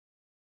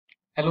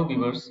Hello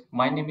viewers,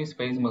 my name is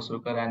Faiz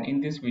Masrukar and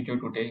in this video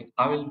today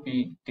I will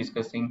be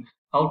discussing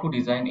how to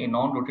design a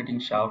non-rotating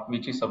shaft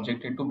which is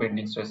subjected to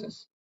bending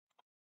stresses.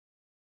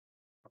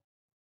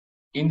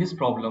 In this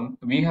problem,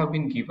 we have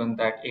been given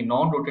that a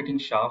non-rotating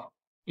shaft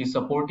is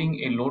supporting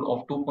a load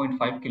of 2.5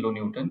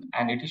 kilonewton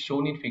and it is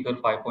shown in figure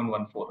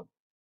 5.14.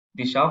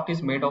 The shaft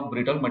is made of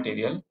brittle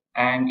material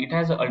and it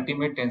has an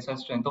ultimate tensile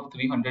strength of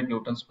 300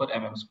 newtons per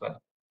mm square.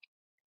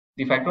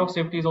 The factor of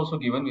safety is also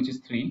given, which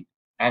is 3,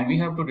 and we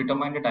have to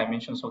determine the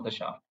dimensions of the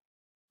shaft.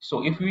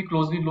 So if we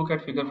closely look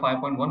at figure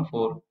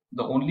 5.14,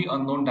 the only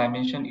unknown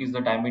dimension is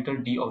the diameter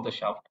d of the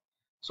shaft.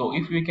 So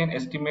if we can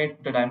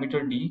estimate the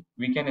diameter d,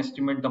 we can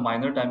estimate the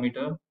minor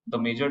diameter, the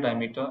major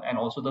diameter, and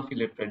also the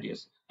fillet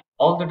radius.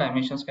 All the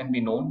dimensions can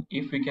be known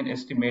if we can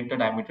estimate the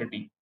diameter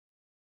d.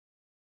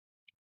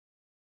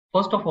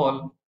 First of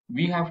all,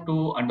 we have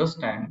to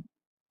understand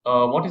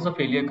what is the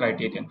failure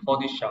criterion for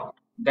this shaft.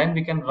 Then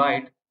we can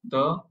write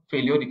the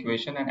failure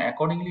equation and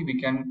accordingly we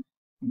can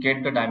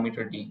get the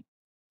diameter d.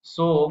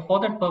 So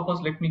for that purpose,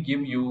 let me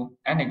give you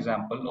an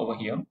example over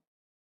here.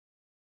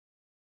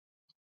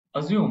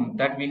 Assume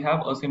that we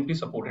have a simply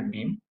supported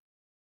beam.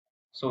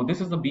 So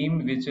this is the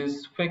beam which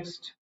is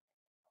fixed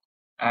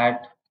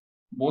at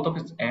both of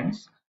its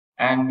ends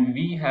and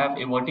we have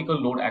a vertical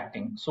load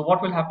acting. So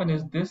what will happen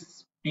is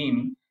this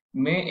beam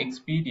may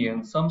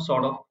experience some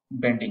sort of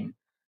bending,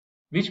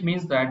 which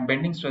means that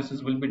bending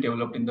stresses will be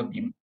developed in the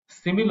beam.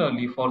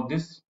 Similarly, for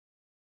this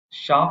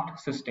shaft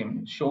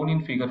system shown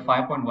in figure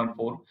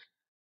 5.14,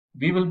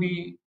 we will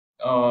be,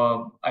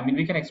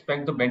 we can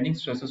expect the bending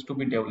stresses to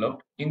be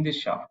developed in this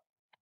shaft.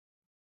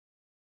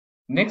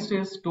 Next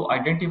is to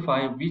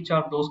identify which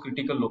are those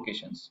critical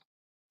locations.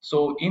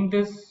 So in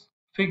this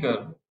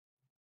figure,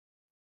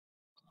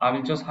 I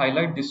will just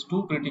highlight these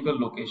two critical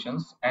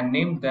locations and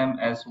name them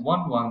as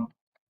 1, 1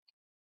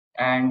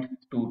 and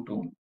 2,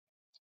 2.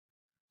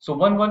 So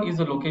 1, 1 is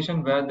a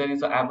location where there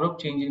is an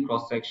abrupt change in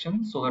cross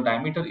section. So the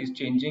diameter is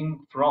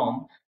changing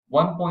from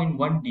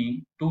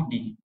 1.1d to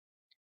d,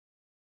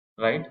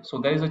 right? So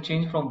there is a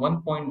change from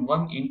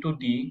 1.1 into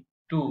d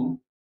to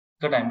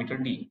the diameter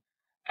d.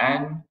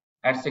 And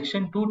at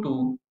section 2,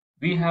 2,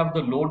 we have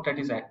the load that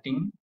is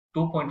acting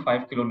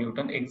 2.5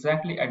 kilonewton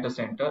exactly at the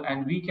center,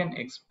 and we can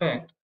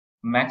expect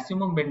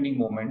maximum bending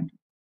moment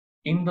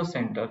in the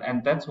center,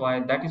 and that's why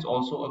that is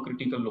also a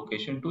critical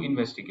location to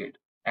investigate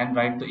and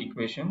write the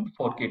equation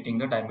for getting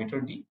the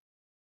diameter d.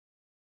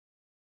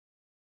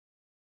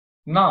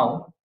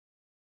 Now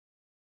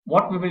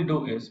what we will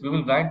do is we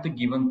will write the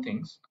given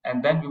things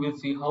and then we will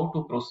see how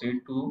to proceed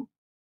to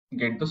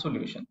get the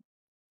solution.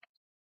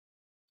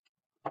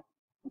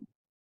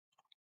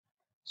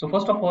 So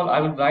first of all, I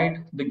will write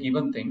the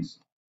given things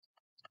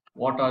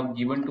what are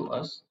given to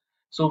us.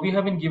 So we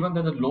have been given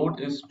that the load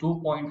is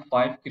 2.5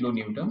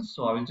 kilonewtons,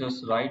 so I will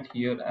just write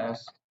here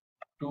as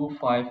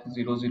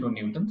 2500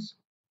 newtons,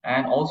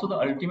 and also the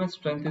ultimate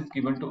strength is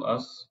given to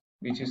us,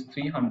 which is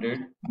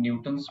 300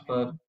 newtons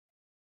per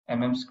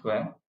mm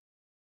square,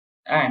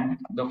 and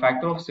the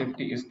factor of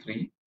safety is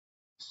 3.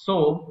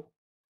 So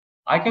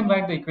I can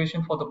write the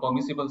equation for the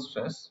permissible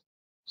stress.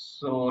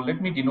 So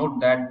let me denote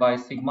that by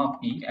sigma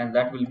p, and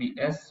that will be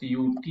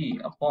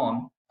SUT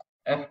upon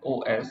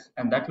FOS,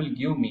 and that will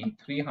give me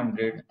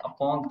 300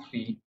 upon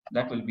 3,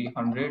 that will be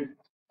 100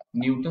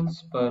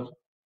 newtons per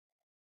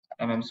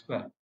mm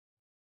square.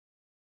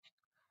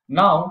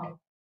 Now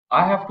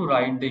I have to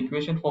write the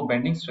equation for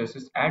bending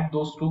stresses at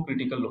those two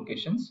critical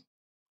locations.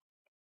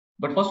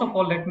 But first of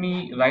all, let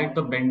me write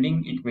the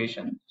bending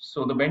equation.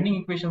 So the bending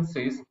equation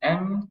says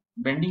M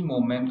bending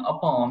moment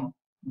upon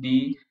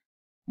the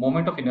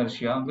moment of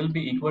inertia will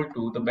be equal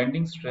to the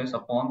bending stress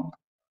upon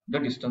the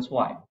distance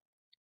y.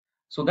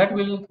 So that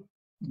will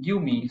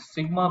give me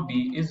sigma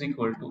b is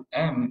equal to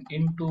m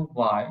into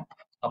y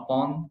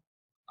upon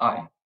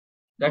I.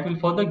 That will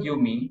further give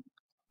me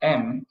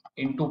m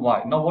into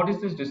y. Now what is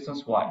this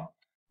distance y?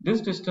 This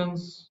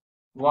distance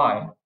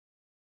y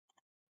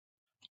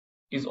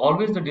is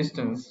always the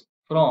distance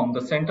from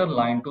the center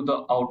line to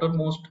the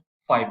outermost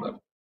fiber.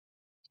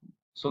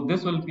 So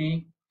this will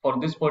be,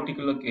 for this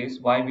particular case,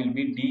 y will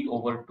be d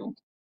over 2.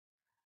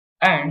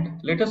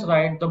 And let us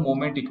write the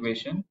moment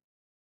equation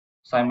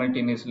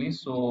simultaneously.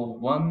 So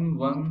 1,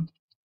 1.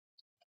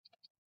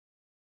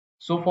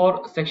 So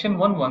for section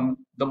 1, 1,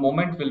 the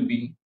moment will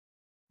be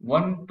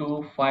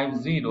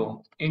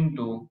 1250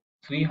 into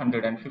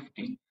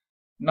 350.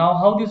 Now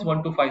how this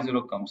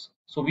 1250 comes?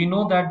 So we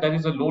know that there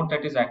is a load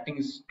that is acting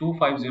is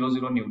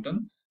 2500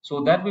 Newton.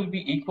 So that will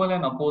be equal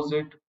and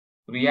opposite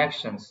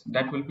reactions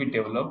that will be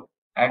developed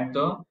at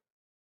the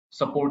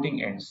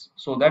supporting ends.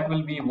 So that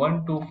will be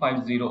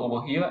 1250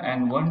 over here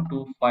and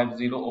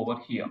 1250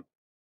 over here.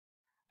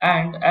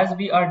 And as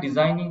we are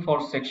designing for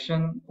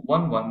section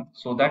 1, 1,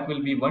 so that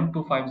will be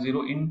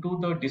 1250 into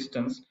the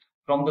distance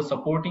from the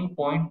supporting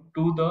point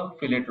to the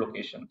fillet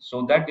location.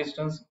 So that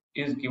distance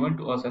is given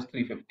to us as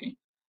 350.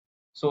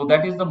 So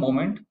that is the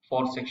moment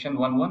for section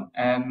 1, 1,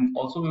 and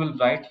also we will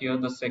write here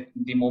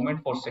the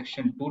moment for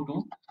section 2,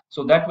 2.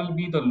 So that will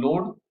be the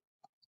load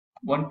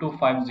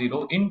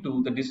 1250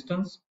 into the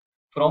distance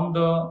from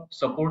the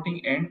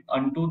supporting end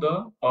unto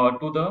the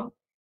to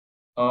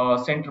the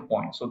center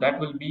point. So that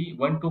will be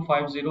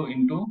 1250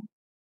 into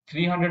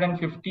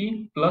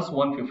 350 plus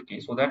 150.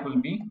 So that will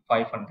be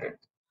 500.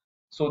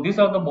 So these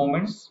are the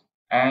moments,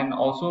 and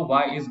also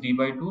y is d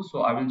by 2.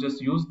 So I will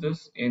just use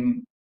this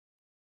in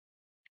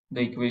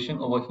the equation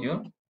over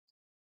here.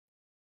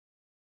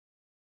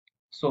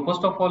 So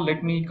first of all,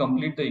 let me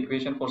complete the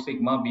equation for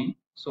sigma b.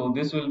 So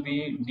this will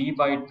be d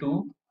by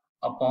 2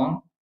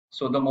 upon,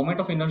 so the moment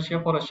of inertia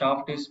for a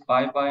shaft is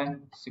pi by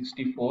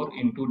 64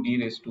 into d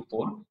raised to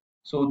 4.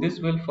 So this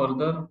will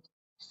further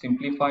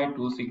simplify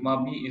to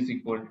sigma b is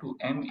equal to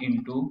m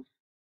into,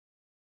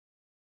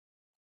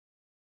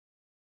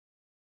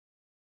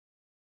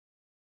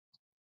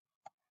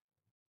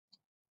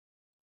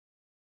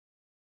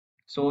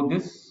 so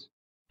this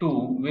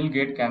 2 will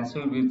get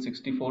cancelled with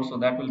 64, so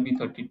that will be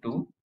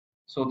 32.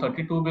 So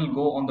 32 will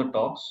go on the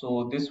top,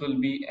 so this will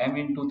be m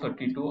into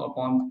 32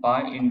 upon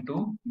pi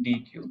into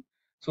dq.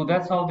 So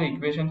that's how the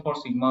equation for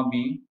sigma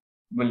b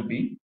will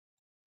be.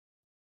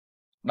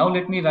 Now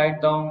let me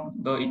write down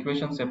the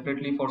equation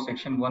separately for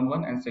section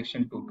 1.1 and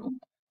section 2.2.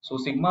 So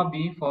sigma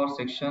b for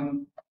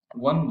section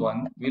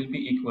 1.1 will be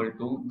equal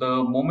to,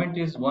 the moment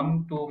is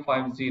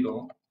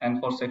 1250, and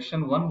for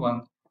section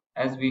 1.1,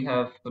 as we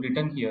have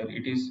written here,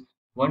 it is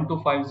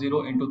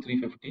 1250 into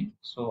 350.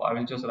 So I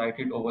will just write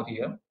it over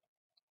here,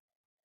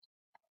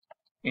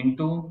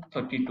 into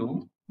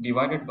 32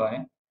 divided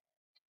by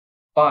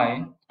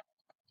pi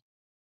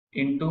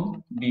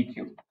into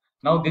dq.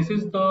 Now this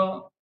is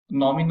the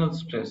nominal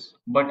stress,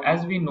 but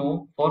as we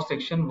know, for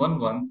section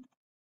 1.1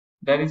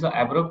 there is an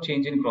abrupt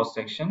change in cross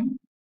section,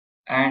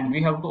 and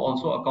we have to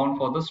also account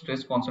for the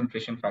stress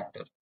concentration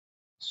factor.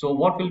 So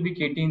what will be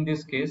KT in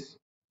this case?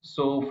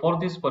 So for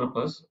this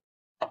purpose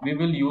we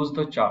will use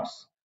the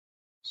charts.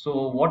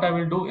 So what I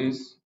will do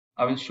is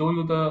I will show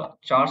you the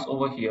charts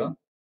over here.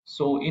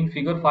 So in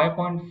figure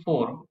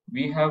 5.4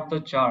 we have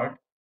the chart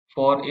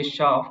for a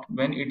shaft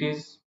when it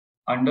is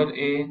under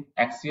a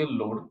axial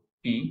load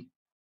P.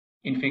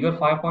 In figure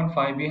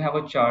 5.5 we have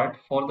a chart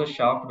for the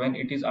shaft when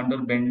it is under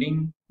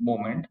bending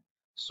moment.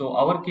 So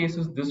our case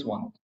is this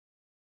one.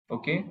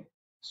 Okay,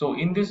 so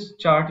in this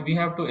chart we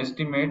have to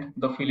estimate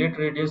the fillet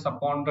radius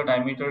upon the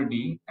diameter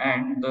d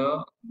and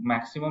the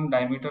maximum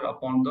diameter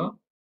upon the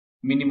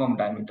minimum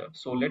diameter.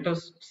 So let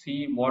us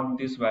see what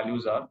these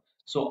values are.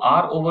 So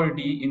r over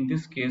d in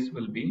this case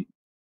will be,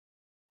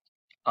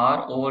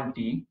 r over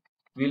d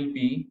will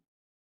be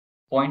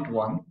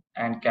 0.1,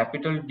 and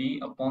capital D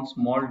upon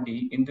small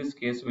d in this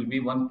case will be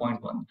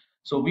 1.1.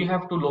 So we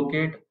have to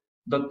locate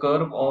the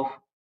curve of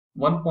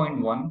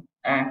 1.1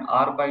 and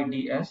r by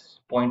d as zero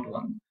point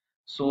 0.1.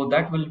 So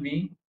that will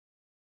be,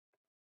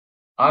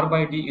 r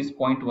by d is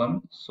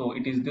 0.1, so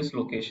it is this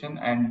location,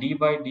 and d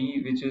by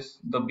d, which is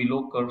the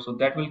below curve, so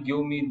that will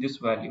give me this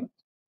value,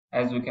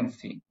 as we can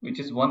see, which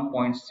is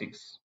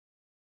 1.6.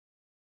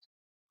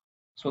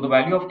 So the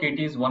value of kt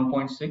is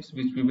 1.6,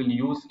 which we will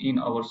use in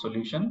our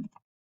solution.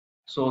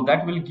 So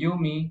that will give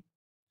me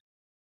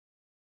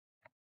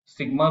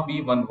sigma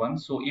b11.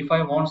 So if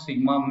I want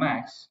sigma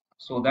max,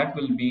 so that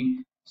will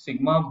be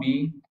sigma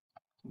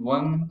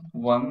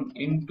b11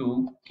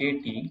 into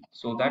kt.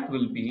 So that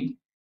will be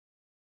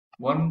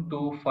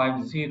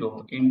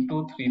 1250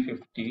 into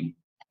 350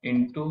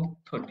 into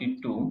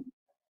 32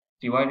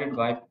 divided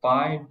by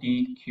pi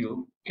d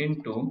cube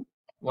into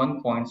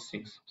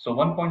 1.6. So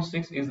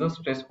 1.6 is the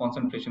stress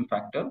concentration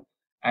factor,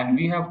 and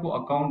we have to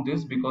account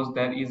this because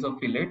there is a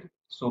fillet.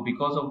 So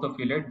because of the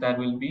fillet there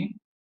will be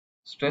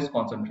stress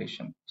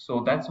concentration.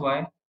 So that's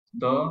why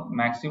the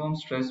maximum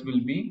stress will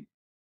be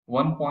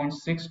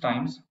 1.6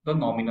 times the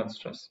nominal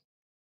stress.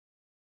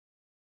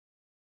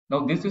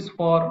 Now this is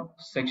for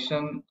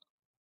section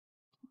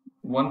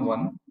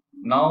 1.1.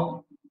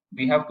 Now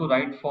we have to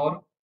write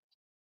for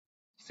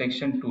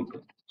section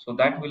 2.2. So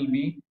that will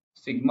be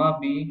sigma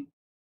b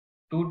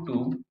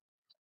 22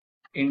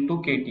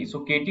 into kt.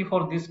 So kt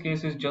for this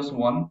case is just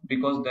 1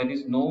 because there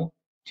is no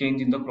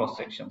change in the cross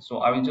section. So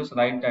I will just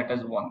write that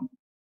as 1.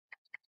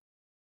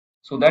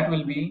 So that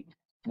will be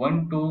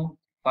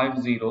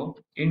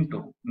 1250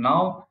 into,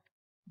 now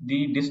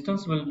the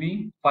distance will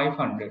be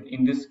 500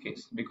 in this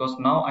case because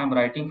now I am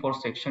writing for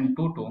section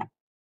 2.2.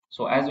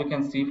 So as you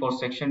can see, for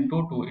section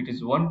 2.2 it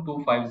is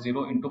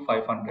 1250 into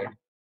 500.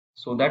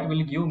 So that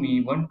will give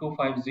me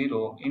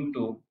 1250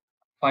 into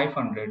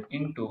 500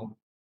 into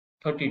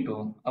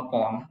 32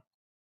 upon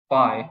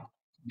pi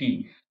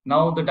d.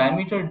 Now the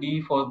diameter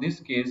d for this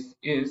case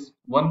is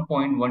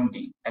 1.1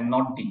 d and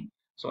not d.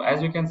 So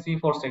as you can see,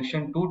 for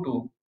section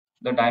 2.2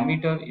 the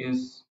diameter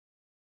is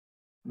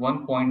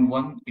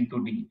 1.1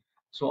 into d.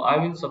 So I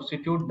will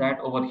substitute that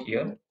over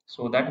here.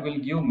 So that will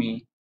give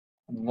me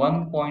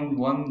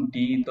 1.1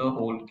 d the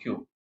whole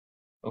cube.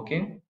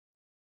 Okay,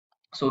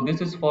 so this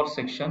is for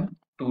section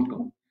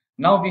 2.2.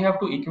 Now we have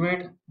to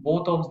equate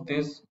both of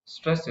these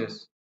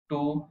stresses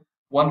to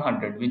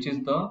 100, which is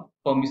the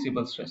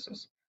permissible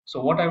stresses.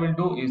 So what I will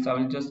do is I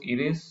will just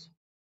erase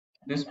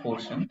this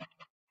portion,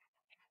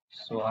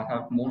 so I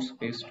have more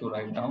space to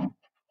write down.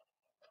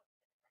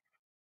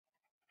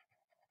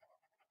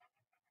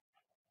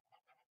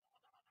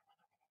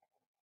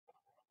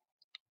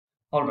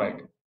 All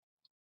right.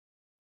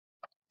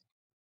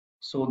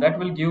 So that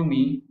will give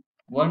me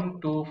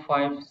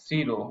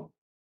 1250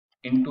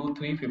 into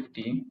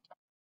 350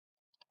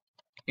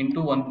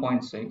 into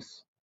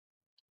 1.6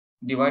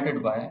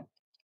 divided by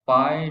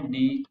pi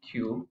d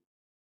cube.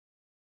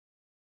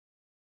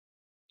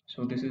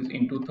 So this is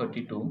into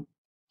 32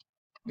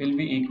 will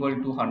be equal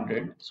to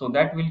 100. So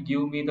that will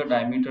give me the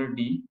diameter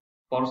d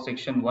for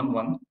section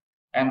 11.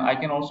 And I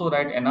can also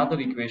write another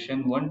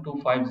equation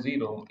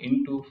 1250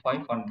 into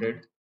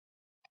 500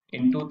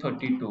 into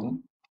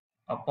 32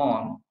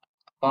 upon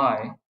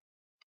pi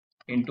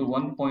into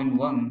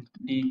 1.1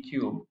 d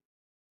cube,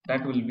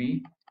 that will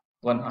be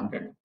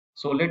 100.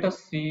 So let us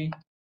see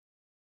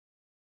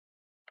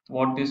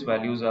what these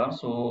values are.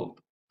 So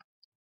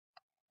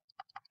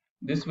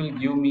this will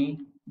give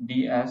me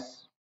d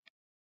as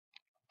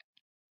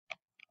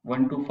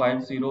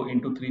 1250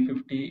 into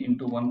 350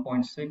 into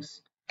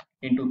 1.6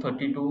 into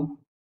 32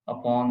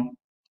 upon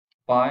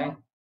pi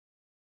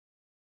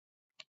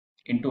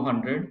into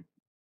 100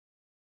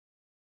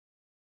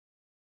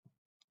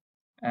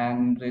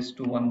 and raised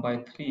to 1 by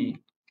 3.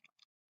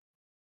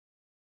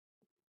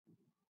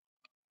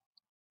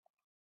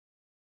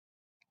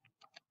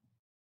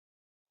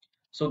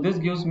 So this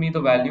gives me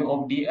the value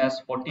of d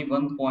as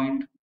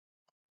 41.46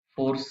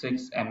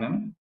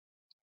 mm.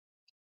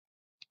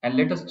 And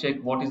let us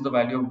check what is the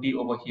value of d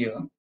over here.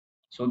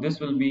 So this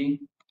will be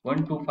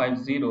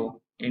 1250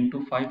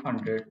 into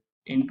 500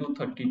 into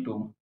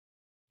 32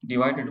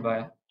 divided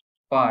by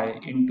pi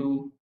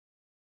into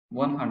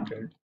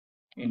 100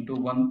 into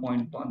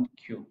 1.1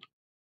 cube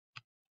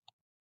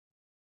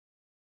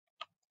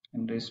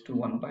and raised to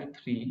 1 by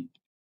 3.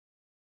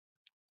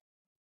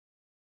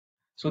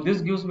 So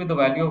this gives me the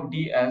value of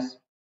d as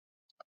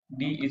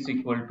d is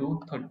equal to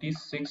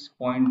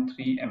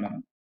 36.3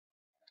 mm.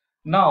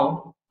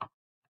 Now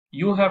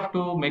you have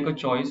to make a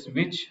choice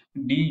which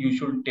d you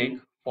should take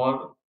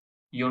for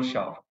your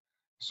shaft.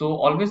 So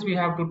always we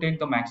have to take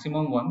the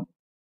maximum one,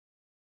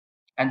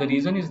 and the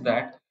reason is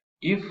that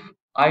if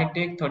I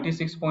take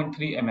 36.3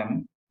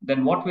 mm,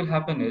 then what will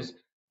happen is,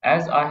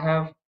 as I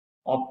have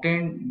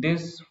obtained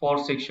this for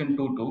section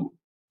 22,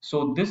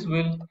 so this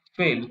will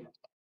fail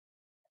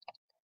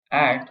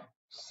at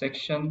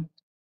section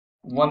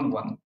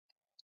 11.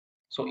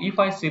 So if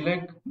I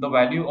select the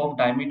value of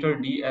diameter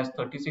D as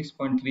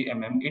 36.3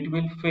 mm, it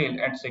will fail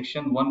at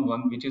section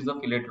 11, which is the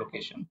fillet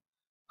location.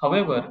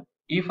 However,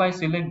 if I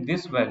select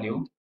this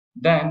value,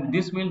 then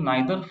this will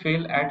neither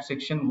fail at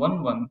section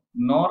 11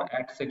 nor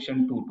at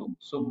section 22.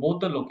 So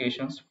both the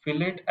locations,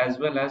 fillet as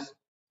well as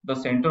the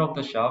center of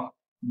the shaft,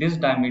 this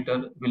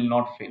diameter will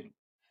not fail.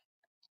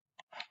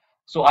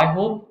 So I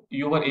hope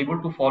you were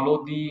able to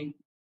follow the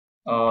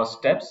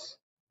steps,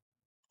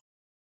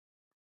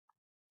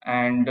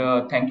 and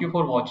thank you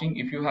for watching.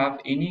 If you have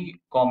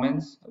any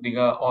comments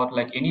or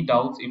like any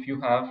doubts if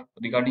you have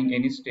regarding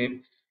any step,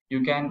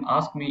 you can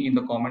ask me in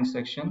the comment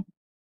section.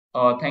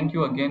 Thank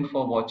you again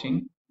for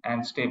watching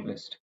and stay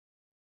blessed.